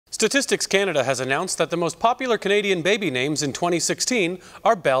Statistics Canada has announced that the most popular Canadian baby names in 2016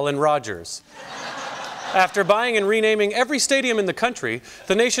 are Bell and Rogers. After buying and renaming every stadium in the country,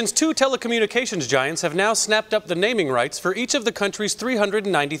 the nation's two telecommunications giants have now snapped up the naming rights for each of the country's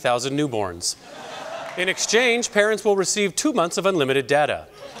 390,000 newborns. In exchange, parents will receive 2 months of unlimited data.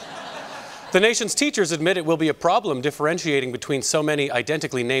 The nation's teachers admit it will be a problem differentiating between so many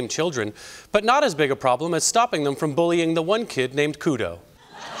identically named children, but not as big a problem as stopping them from bullying the one kid named Kudo.